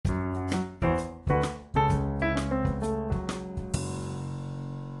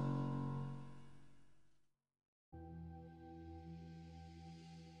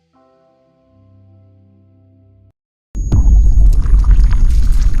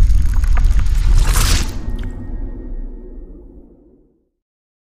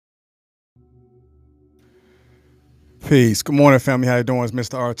Peace. Good morning, family. How you doing? It's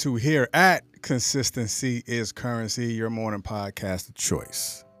Mr. R2 here at Consistency is Currency, your morning podcast of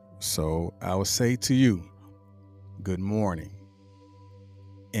choice. So I will say to you, good morning.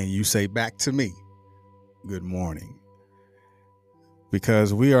 And you say back to me, good morning.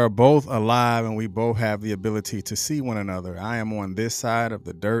 Because we are both alive and we both have the ability to see one another. I am on this side of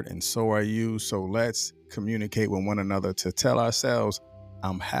the dirt and so are you. So let's communicate with one another to tell ourselves,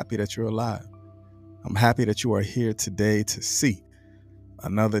 I'm happy that you're alive. I'm happy that you are here today to see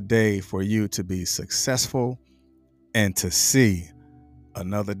another day for you to be successful and to see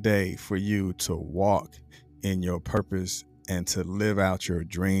another day for you to walk in your purpose and to live out your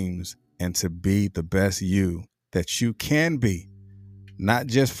dreams and to be the best you that you can be, not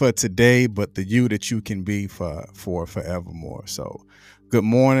just for today, but the you that you can be for forevermore. So good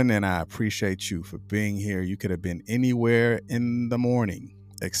morning, and I appreciate you for being here. You could have been anywhere in the morning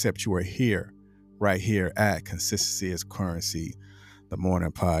except you are here, right here at Consistency is Currency, the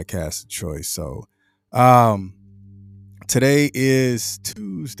morning podcast of choice. So today is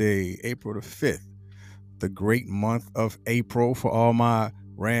Tuesday, April the 5th, the great month of April for all my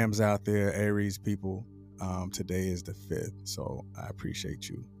Rams out there, Aries people. Today is the 5th. So I appreciate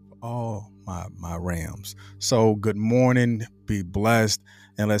you, all my Rams. So good morning, be blessed,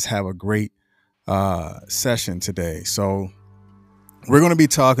 and let's have a great session today. So we're going to be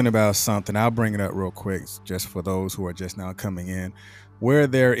talking about something. I'll bring it up real quick just for those who are just now coming in. Where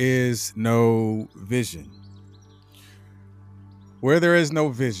there is no vision. Where there is no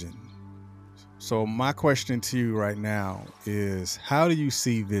vision. So my question to you right now is, how do you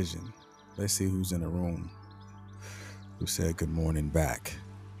see vision? Let's see who's in the room who said good morning back.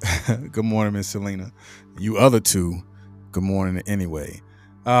 Good morning, Miss Selena. You other two, good morning anyway.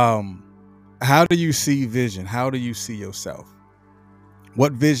 How do you see vision? How do you see yourself?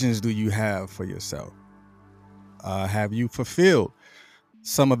 What visions do you have for yourself? Have you fulfilled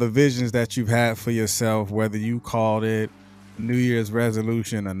some of the visions that you've had for yourself, whether you called it New Year's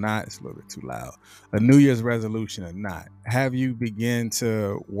resolution or not? It's a little bit too loud. A New Year's resolution or not. Have you begun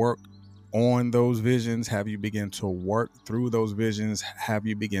to work on those visions? Have you begun to work through those visions? Have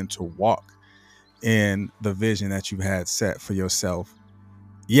you begun to walk in the vision that you've had set for yourself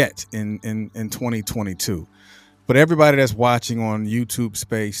yet in 2022? But everybody that's watching on YouTube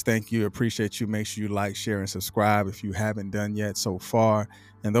space, thank you. Appreciate you. Make sure you like, share, and subscribe if you haven't done yet so far.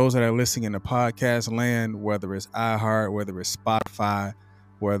 And those that are listening in the podcast land, whether it's iHeart, whether it's Spotify,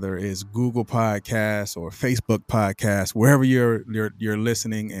 whether it's Google Podcasts or Facebook Podcasts, wherever you're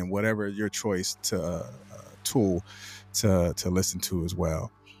listening, and whatever your choice to tool to listen to as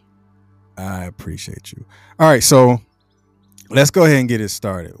well. I appreciate you. All right, so let's go ahead and get it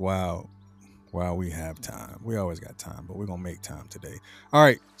started. Wow. While we have time. We always got time, but we're going to make time today. All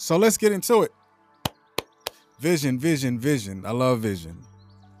right, so let's get into it. Vision, vision, vision. I love vision.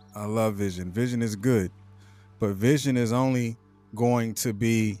 I love vision. Vision is good, but vision is only going to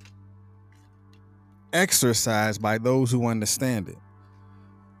be exercised by those who understand it.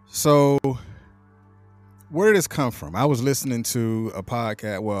 So where did this come from? I was listening to a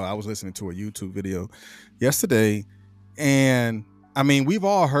podcast. Well, I was listening to a YouTube video yesterday, and I mean, we've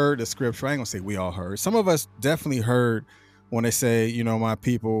all heard the scripture. I ain't gonna say we all heard. Some of us definitely heard when they say, you know, my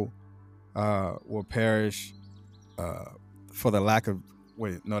people will perish for the lack of,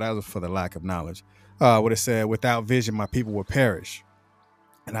 that was for the lack of knowledge. What it said, without vision, my people will perish.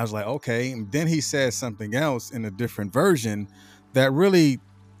 And I was like, okay. And then he said something else in a different version that really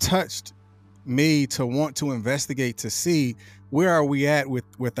touched me to want to investigate to see where are we at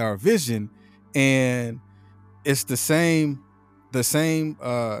with our vision. And it's the same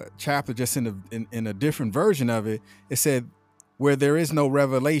chapter, just in a different version of it. It said, where there is no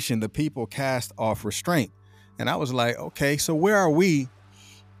revelation, the people cast off restraint. And I was like, okay, so where are we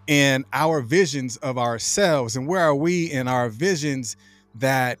in our visions of ourselves? And where are we in our visions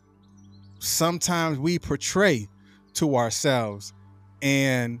that sometimes we portray to ourselves?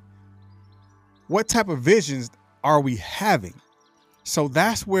 And what type of visions are we having? So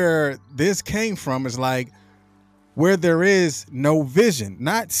that's where this came from, is like, where there is no vision,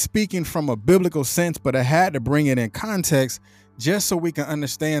 not speaking from a biblical sense, but I had to bring it in context just so we can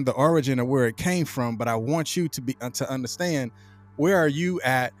understand the origin of where it came from. But I want you to understand, where are you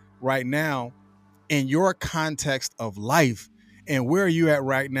at right now in your context of life, and where are you at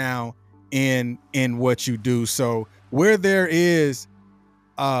right now in what you do? So where there is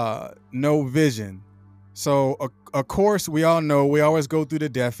no vision. So of course, we all know, we always go through the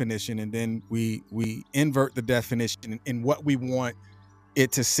definition, and then we invert the definition in what we want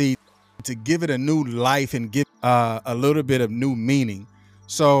it to see, to give it a new life and give a little bit of new meaning.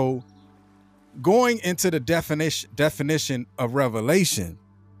 So going into the definition of revelation.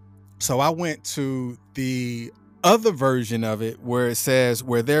 So I went to the other version of it where it says,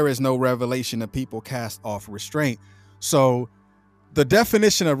 where there is no revelation, the people cast off restraint. So the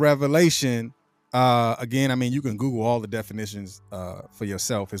definition of revelation, again, I mean, you can Google all the definitions for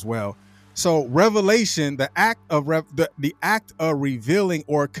yourself as well. So revelation, the act of the act of revealing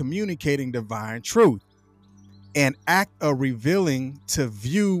or communicating divine truth, an act of revealing to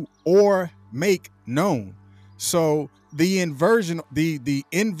view or make known. So the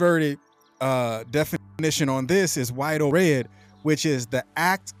inverted definition on this is white or red, which is the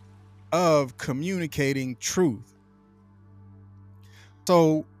act of communicating truth.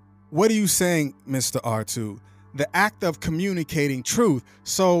 So what are you saying, Mr. R2? The act of communicating truth.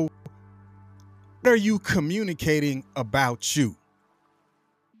 So what are you communicating about you?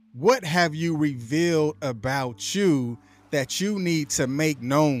 What have you revealed about you that you need to make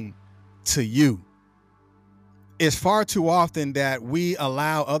known to you? It's far too often that we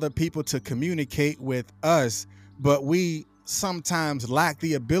allow other people to communicate with us, but we sometimes lack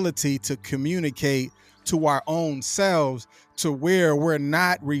the ability to communicate to our own selves, to where we're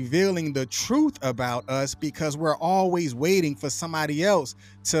not revealing the truth about us because we're always waiting for somebody else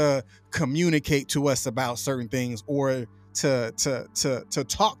to communicate to us about certain things, or to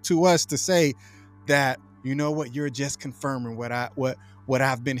talk to us to say that, you know what, you're just confirming what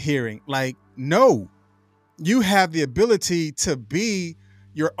I've been hearing. Like, no, you have the ability to be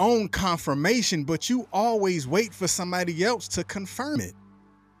your own confirmation, but you always wait for somebody else to confirm it.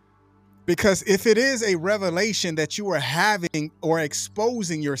 Because if it is a revelation that you are having or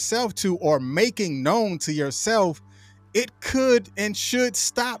exposing yourself to or making known to yourself, it could and should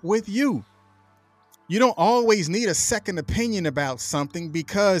stop with you. You don't always need a second opinion about something,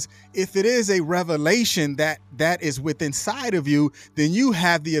 because if it is a revelation that is within inside of you, then you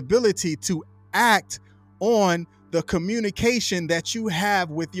have the ability to act on the communication that you have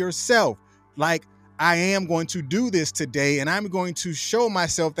with yourself. Like, I am going to do this today, and I'm going to show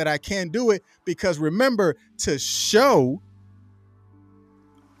myself that I can do it, because remember, to show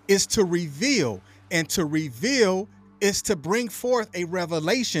is to reveal, and to reveal is to bring forth a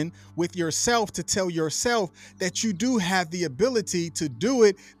revelation with yourself, to tell yourself that you do have the ability to do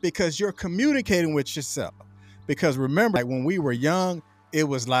it because you're communicating with yourself. Because remember, like when we were young, it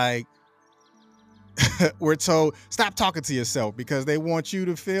was like, we're told, stop talking to yourself, because they want you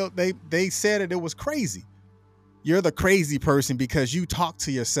to feel, they said it was crazy. You're the crazy person because you talk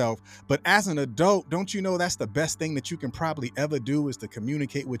to yourself. But as an adult, don't you know that's the best thing that you can probably ever do, is to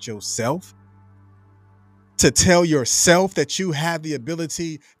communicate with yourself? To tell yourself that you have the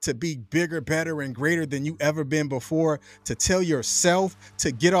ability to be bigger, better, and greater than you ever been before. To tell yourself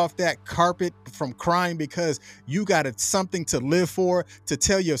to get off that carpet from crying because you got something to live for. To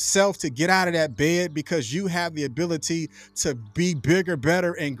tell yourself to get out of that bed because you have the ability to be bigger,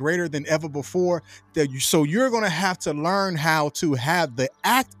 better, and greater than ever before. So you're going to have to learn how to have the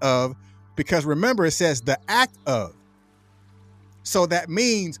act of, because remember, it says the act of. So that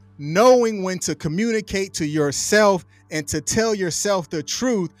means knowing when to communicate to yourself and to tell yourself the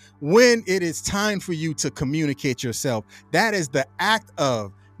truth when it is time for you to communicate yourself. That is the act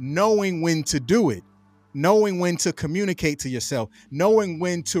of knowing when to do it, knowing when to communicate to yourself, knowing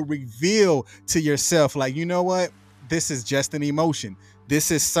when to reveal to yourself, like, you know what, this is just an emotion.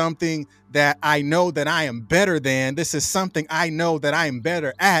 This is something that I know that I am better than. This is something I know that I am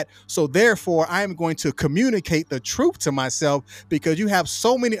better at. So therefore, I am going to communicate the truth to myself, because you have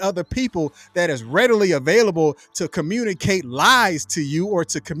so many other people that is readily available to communicate lies to you, or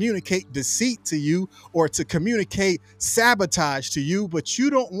to communicate deceit to you, or to communicate sabotage to you, but you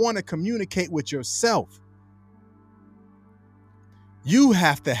don't want to communicate with yourself. You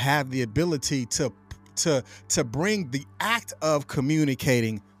have to have the ability to bring the act of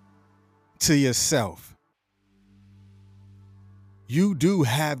communicating to yourself. You do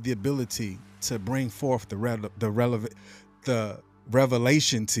have the ability to bring forth the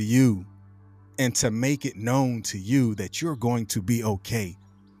revelation to you, and to make it known to you that you're going to be okay.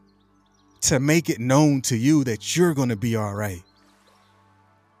 To make it known to you that you're going to be all right.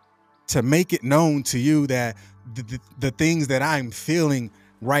 To make it known to you that the things that I'm feeling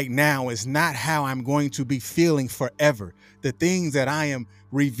right now is not how I'm going to be feeling forever. The things that I am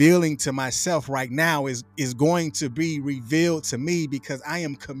revealing to myself right now is going to be revealed to me, because I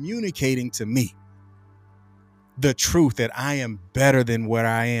am communicating to me the truth that I am better than what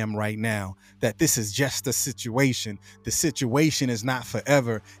I am right now, that this is just a situation. The situation is not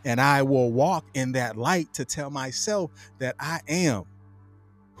forever, and I will walk in that light to tell myself that I am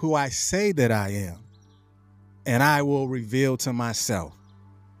who I say that I am, and I will reveal to myself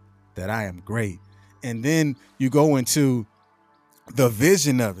that I am great. And then you go into the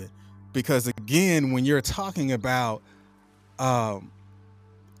vision of it, because again, when you're talking about um,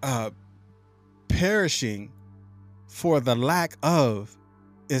 uh, perishing for the lack of,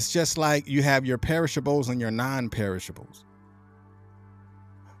 it's just like you have your perishables and your non-perishables.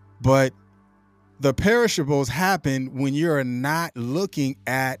 But the perishables happen when you're not looking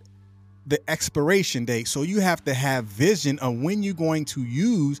at the expiration date. So you have to have vision of when you're going to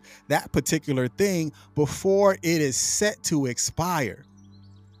use that particular thing before it is set to expire.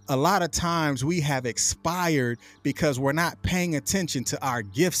 A lot of times we have expired because we're not paying attention to our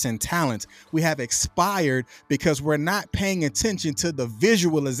gifts and talents. We have expired because we're not paying attention to the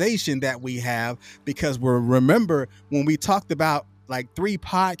visualization that we have, because remember when we talked about like 3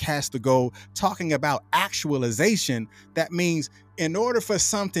 podcasts ago, talking about actualization, that means in order for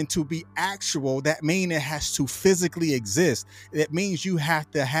something to be actual, that means it has to physically exist. That means you have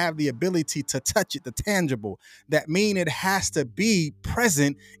to have the ability to touch it, the tangible. That means it has to be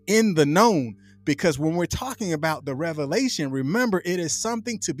present in the known. Because when we're talking about the revelation, remember, it is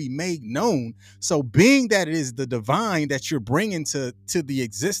something to be made known. So being that it is the divine that you're bringing to the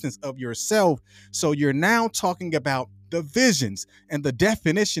existence of yourself, so you're now talking about the visions. And the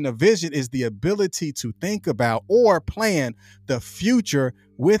definition of vision is the ability to think about or plan the future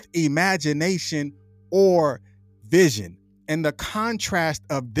with imagination or vision. And the contrast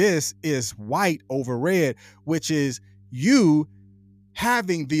of this is white over red, which is you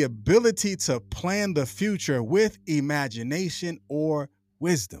having the ability to plan the future with imagination or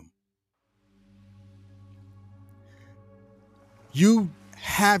wisdom. You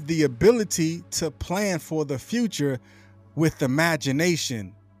have the ability to plan for the future with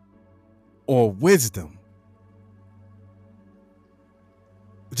imagination or wisdom.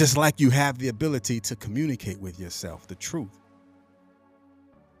 Just like you have the ability to communicate with yourself the truth.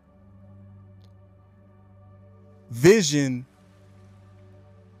 Vision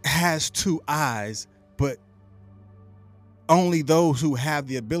has 2 eyes, but only those who have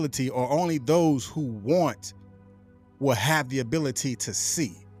the ability, or only those who want, will have the ability to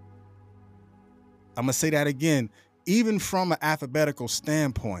see. I'm going to say that again. Even from an alphabetical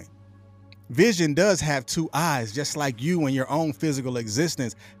standpoint, vision does have 2 eyes, just like you and your own physical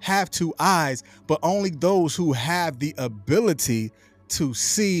existence have 2 eyes, but only those who have the ability to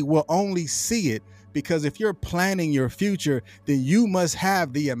see will only see it. Because if you're planning your future, then you must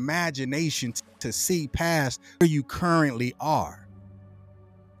have the imagination to see past where you currently are.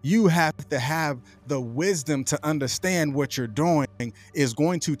 You have to have the wisdom to understand what you're doing is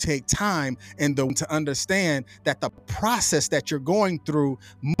going to take time, and to understand that the process that you're going through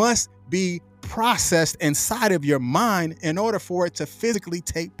must be processed inside of your mind in order for it to physically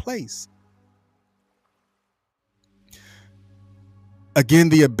take place. Again,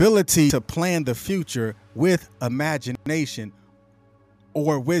 the ability to plan the future with imagination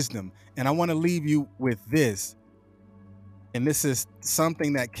or wisdom. And I want to leave you with this. And this is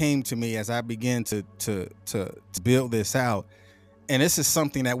something that came to me as I began to build this out. And this is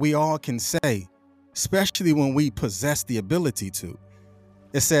something that we all can say, especially when we possess the ability to.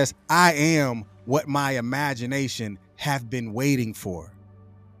 It says, I am what my imagination have been waiting for.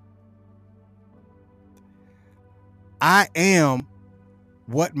 I am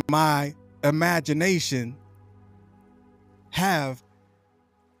what my imagination have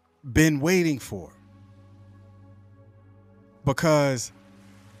been waiting for. Because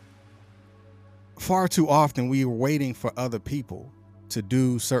far too often we are waiting for other people to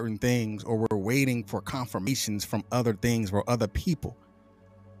do certain things, or we're waiting for confirmations from other things or other people.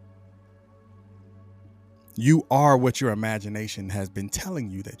 You are what your imagination has been telling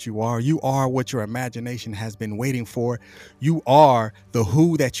you that you are. You are what your imagination has been waiting for. You are the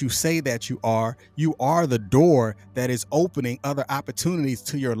who that you say that you are. You are the door that is opening other opportunities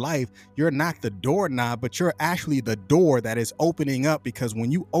to your life. You're not the doorknob, but you're actually the door that is opening up, because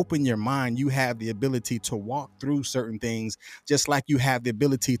when you open your mind, you have the ability to walk through certain things, just like you have the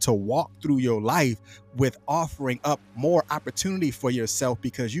ability to walk through your life with offering up more opportunity for yourself,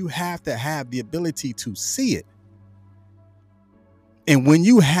 because you have to have the ability to see it. And when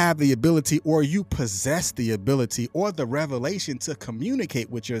you have the ability, or you possess the ability or the revelation to communicate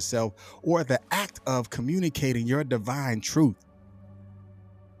with yourself, or the act of communicating your divine truth,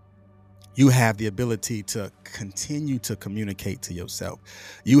 you have the ability to continue to communicate to yourself.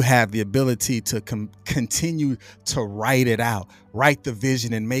 You have the ability to continue to write it out, write the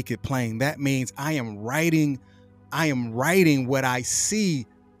vision and make it plain. That means I am writing what I see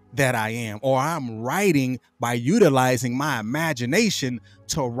that I am, or I'm writing by utilizing my imagination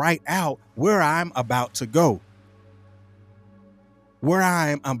to write out where I'm about to go. where I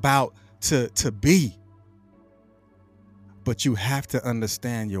am about to be. But you have to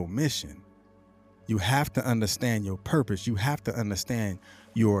understand your mission. You have to understand your purpose. You have to understand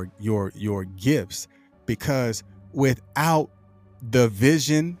your gifts, because without the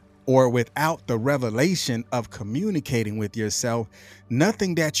vision or without the revelation of communicating with yourself,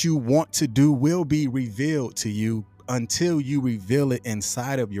 nothing that you want to do will be revealed to you until you reveal it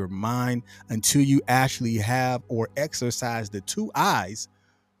inside of your mind, until you actually have or exercise the two eyes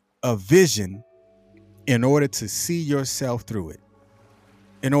of vision in order to see yourself through it,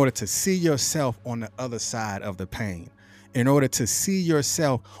 in order to see yourself on the other side of the pain, in order to see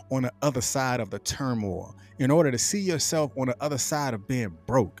yourself on the other side of the turmoil, in order to see yourself on the other side of being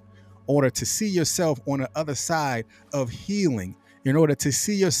broke, in order to see yourself on the other side of healing, in order to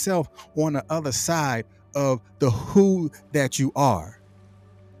see yourself on the other side of the who that you are.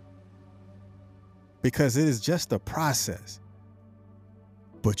 Because it is just a process.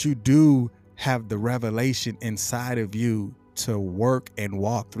 But you do have the revelation inside of you to work and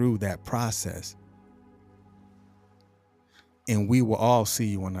walk through that process. And we will all see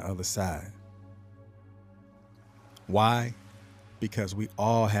you on the other side. Why? Because we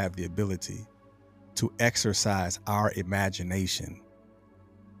all have the ability to exercise our imagination,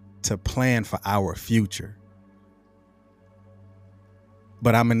 to plan for our future.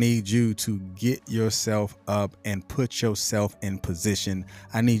 But I'm going to need you to get yourself up and put yourself in position.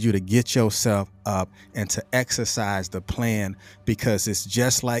 I need you to get yourself up and to exercise the plan, because it's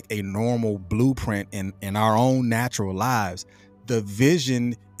just like a normal blueprint in our own natural lives. The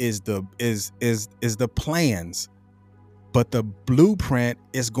vision is the plans, but the blueprint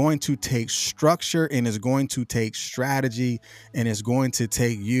is going to take structure and is going to take strategy, and is going to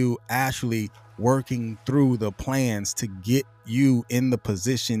take you actually working through the plans to get you in the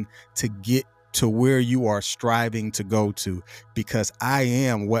position to get to where you are striving to go to. Because I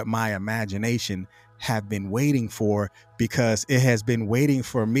am what my imagination have been waiting for, because it has been waiting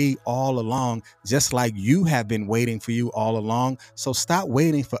for me all along, just like you have been waiting for you all along. So stop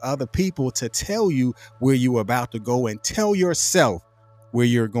waiting for other people to tell you where you're about to go, and tell yourself where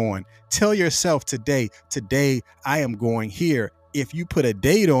you're going. Tell yourself today I am going here. If you put a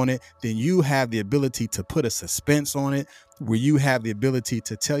date on it, then you have the ability to put a suspense on it, where you have the ability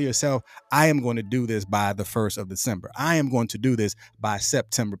to tell yourself, I am going to do this by the 1st of December. I am going to do this by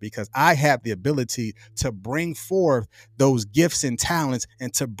September, because I have the ability to bring forth those gifts and talents,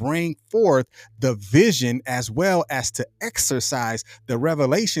 and to bring forth the vision, as well as to exercise the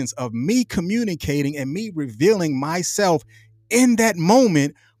revelations of me communicating and me revealing myself in that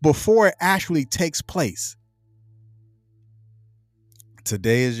moment before it actually takes place.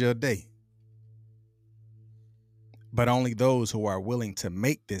 Today is your day. But only those who are willing to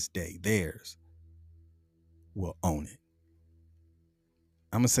make this day theirs will own it.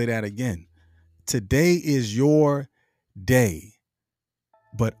 I'm going to say that again. Today is your day,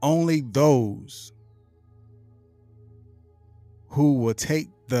 but only those who will take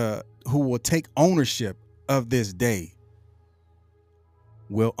ownership of this day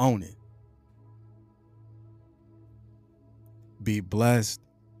will own it. Be blessed.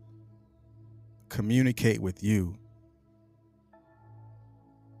 Communicate with you,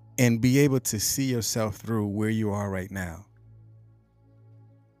 and be able to see yourself through where you are right now.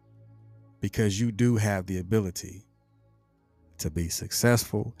 Because you do have the ability to be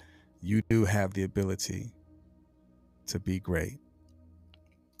successful. You do have the ability to be great.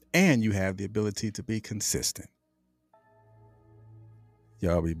 And you have the ability to be consistent.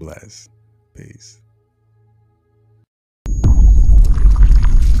 Y'all be blessed. Peace.